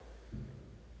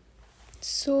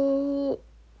So,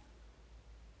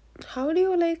 how do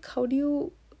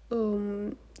you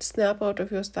snap out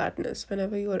of your sadness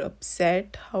whenever you are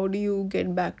upset? How do you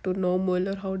get back to normal,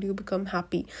 or how do you become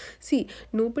happy? See,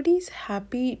 nobody's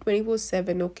happy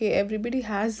 24/7, okay? Everybody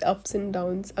has ups and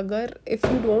downs. Agar if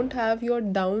you don't have your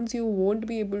downs, you won't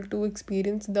be able to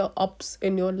experience the ups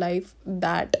in your life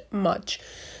that much.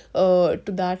 To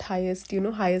that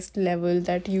highest level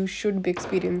that you should be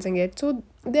experiencing it. So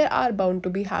there are bound to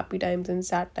be happy times and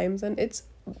sad times, and it's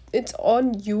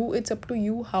on you, it's up to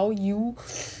you how you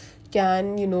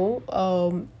can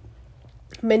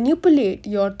manipulate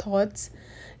your thoughts.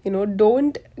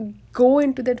 Don't go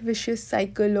into that vicious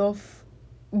cycle of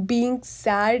being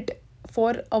sad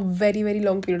for a very very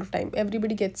long period of time.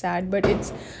 Everybody gets sad, but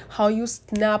it's how you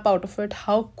snap out of it,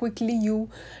 how quickly you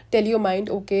tell your mind,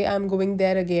 okay, I'm going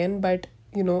there again, but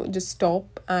just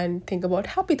stop and think about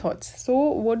happy thoughts. So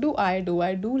what do? I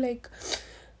do like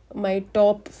my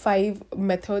top 5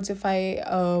 methods. If I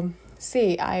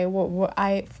say I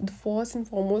the first and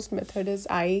foremost method is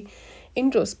I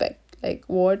introspect. Like,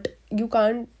 what, you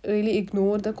can't really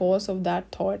ignore the cause of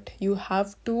that thought. You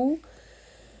have to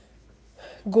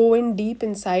go in deep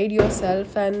inside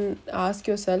yourself and ask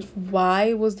yourself,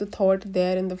 why was the thought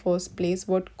there in the first place,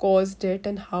 what caused it,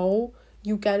 and how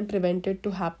you can prevent it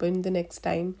to happen the next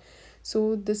time.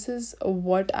 So this is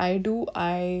what I do.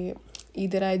 I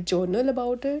journal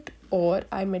about it, or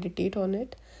I meditate on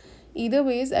it. Either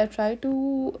ways, I try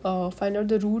to find out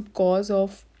the root cause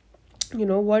of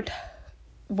what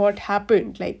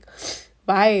happened. Like,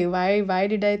 why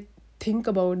did I think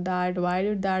about that? Why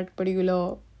did that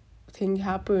particular thing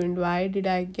happen? Why did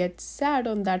I get sad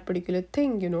on that particular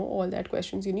thing? All that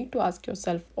questions you need to ask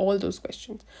yourself, all those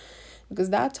questions, because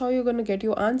that's how you're going to get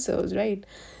your answers, right?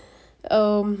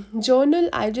 Journal,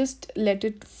 I just let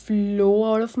it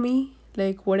flow out of me.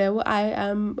 Like, whatever, I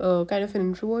am kind of an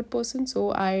introvert person,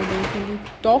 so I don't really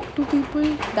talk to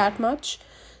people that much.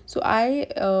 So I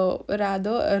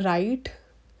rather write.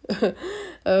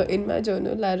 In my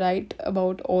journal, I write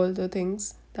about all the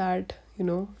things that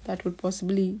would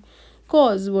possibly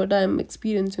cause what I'm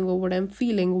experiencing, or what I'm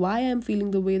feeling, why I'm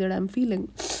feeling the way that I'm feeling.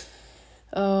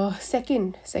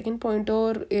 Second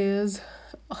pointer is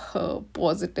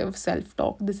positive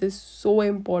self-talk. This is so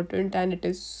important, and it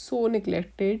is so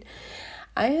neglected.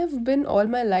 I have been all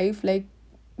my life, like,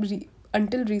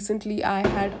 until recently, I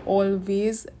had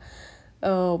always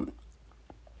um,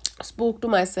 spoke to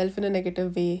myself in a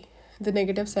negative way. The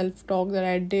negative self talk that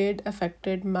I did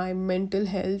affected my mental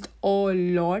health a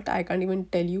lot. I can't even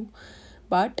tell you.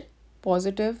 But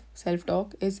positive self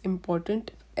talk is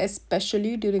important,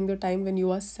 especially during the time when you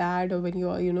are sad, or when you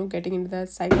are, getting into that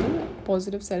cycle.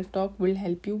 Positive self talk will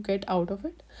help you get out of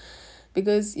it,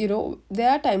 because there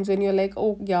are times when you're like,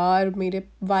 oh yaar, mere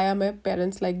why are my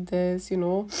parents like this,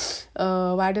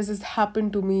 why does this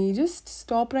happen to me. Just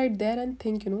stop right there and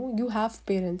think, you have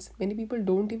parents. Many people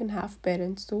don't even have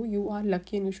parents, so you are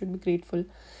lucky and you should be grateful.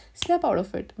 Snap out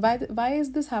of it. Why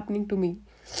is this happening to me,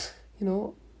 you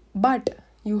know but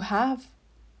you have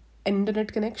an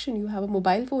internet connection, you have a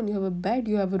mobile phone, you have a bed,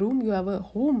 you have a room, you have a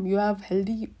home, you have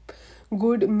healthy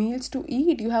good meals to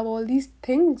eat, you have all these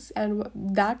things. And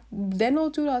that, then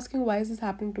also you're asking, why is this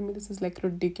happening to me? This is like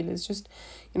ridiculous. Just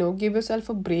give yourself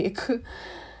a break.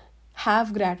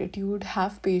 Have gratitude,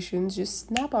 have patience, just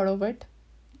snap out of it.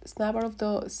 Snap out of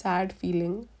the sad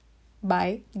feeling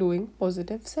by doing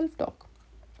positive self-talk.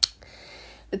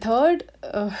 The third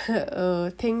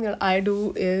thing that I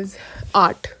do is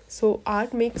art. So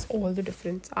art makes all the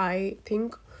difference. I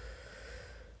think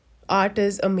art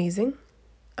is amazing,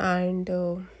 and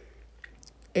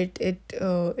it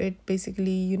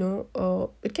basically,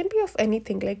 it can be of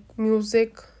anything, like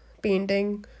music,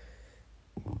 painting,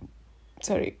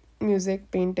 sorry,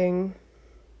 music, painting,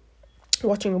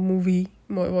 watching a movie,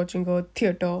 watching a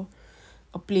theater,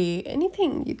 a play,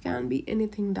 anything. It can be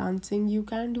anything. Dancing, you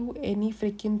can do any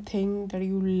freaking thing that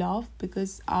you love,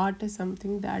 because art is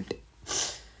something that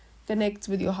connects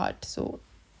with your heart. So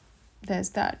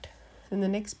there's that. And the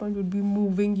next point would be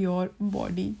moving your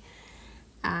body.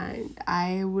 And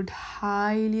I would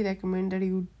highly recommend that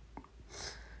you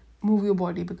move your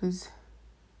body, because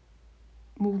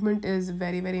movement is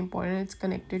very very important. It's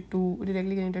directly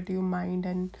connected to your mind,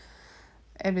 and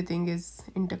everything is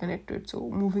interconnected. So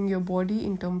moving your body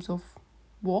in terms of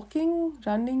walking,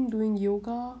 running, doing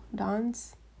yoga,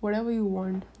 dance, whatever you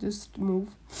want, just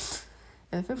move.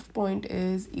 And the fifth point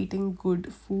is eating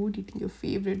good food, eating your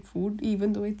favorite food.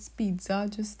 Even though it's pizza,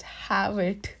 just have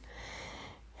it.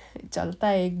 Chalta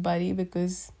hai ek bari,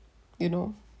 because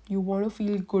you want to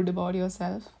feel good about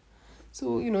yourself.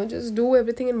 So just do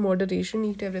everything in moderation,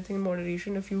 eat everything in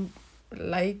moderation. If you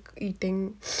like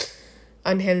eating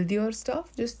unhealthier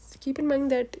stuff, just keep in mind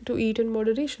that to eat in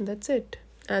moderation, that's it.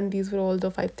 And these were all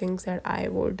the 5 things that I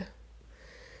would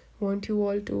want you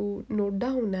all to note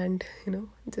down and,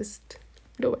 just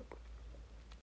do it.